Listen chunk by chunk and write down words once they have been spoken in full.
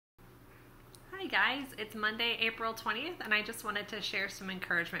guys, it's Monday, April 20th, and I just wanted to share some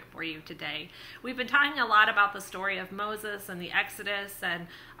encouragement for you today. We've been talking a lot about the story of Moses and the Exodus and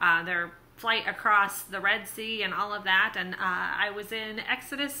their flight across the Red Sea and all of that, and I was in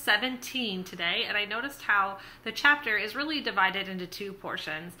Exodus 17 today, and I noticed how the chapter is really divided into two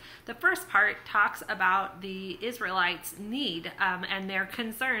portions. The first part talks about the Israelites' need and their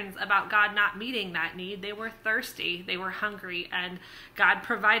concerns about God not meeting that need. They were thirsty, they were hungry, and God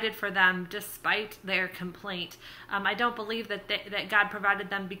provided for them despite their complaint. I don't believe that God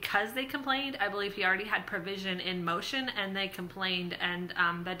provided them because they complained. I believe he already had provision in motion and they complained, and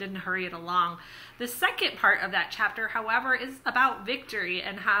that didn't hurry it along. The second part of that chapter, however, is about victory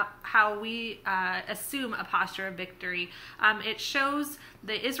and how we assume a posture of victory. It shows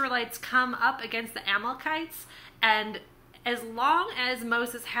the Israelites come up against the Amalekites, and as long as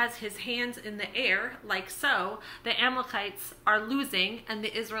Moses has his hands in the air, like so, the Amalekites are losing and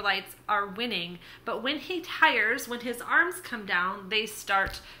the Israelites are winning. But when he tires, when his arms come down, they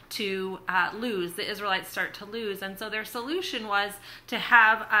start to lose. The Israelites start to lose. And so their solution was to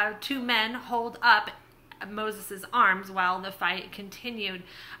have two men hold up Moses' arms while the fight continued.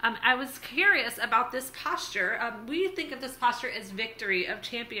 I was curious about this posture. We think of this posture as victory, of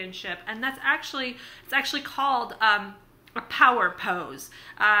championship, and it's actually called a power pose.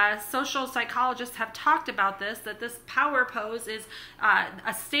 Social psychologists have talked about this, that this power pose is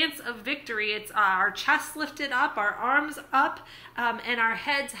a stance of victory. It's our chest lifted up, our arms up, and our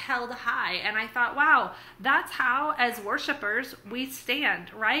heads held high. And I thought, wow, that's how, as worshipers, we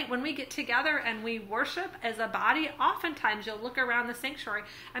stand, right? When we get together and we worship as a body, oftentimes you'll look around the sanctuary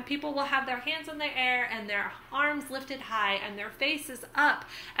and people will have their hands in the air and their arms lifted high and their faces up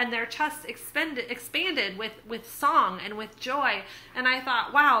and their chests expanded with song and with joy. And I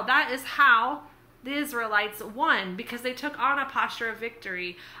thought, wow, that is how the Israelites won, because they took on a posture of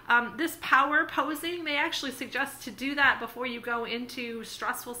victory. This power posing, they actually suggest to do that before you go into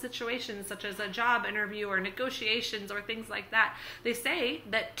stressful situations such as a job interview or negotiations or things like that. They say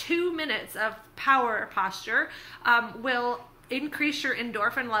that 2 minutes of power posture will increase your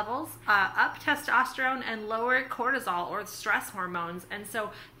endorphin levels, up testosterone, and lower cortisol, or stress hormones. And so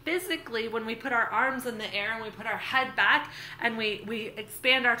physically, when we put our arms in the air and we put our head back and we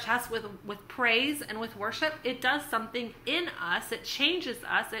expand our chest with praise and with worship, it does something in us. It changes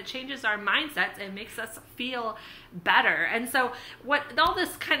us. It changes our mindsets. It makes us feel better. And so what all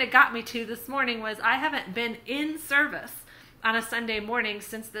this kind of got me to this morning was I haven't been in service on a Sunday morning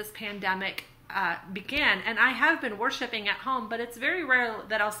since this pandemic began, and I have been worshiping at home, but it's very rare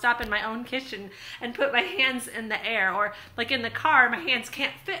that I'll stop in my own kitchen and put my hands in the air, or like in the car, my hands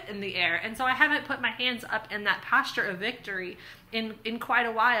can't fit in the air, and so I haven't put my hands up in that posture of victory in quite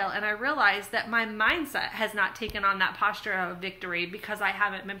a while. And I realized that my mindset has not taken on that posture of victory because I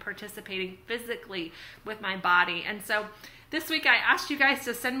haven't been participating physically with my body. And so this week I asked you guys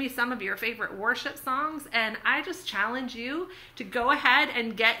to send me some of your favorite worship songs, and I just challenge you to go ahead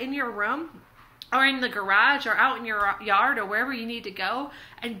and get in your room or in the garage or out in your yard or wherever you need to go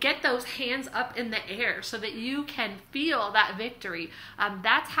and get those hands up in the air so that you can feel that victory.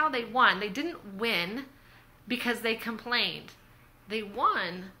 That's how they won. They didn't win because they complained. They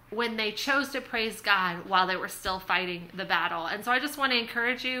won when they chose to praise God while they were still fighting the battle. And so I just want to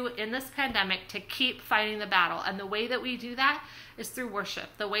encourage you in this pandemic to keep fighting the battle. And the way that we do that is through worship.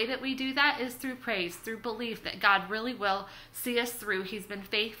 The way that we do that is through praise, through belief that God really will see us through. He's been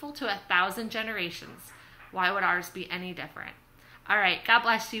faithful to 1,000 generations. Why would ours be any different? All right, God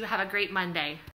bless you. Have a great Monday.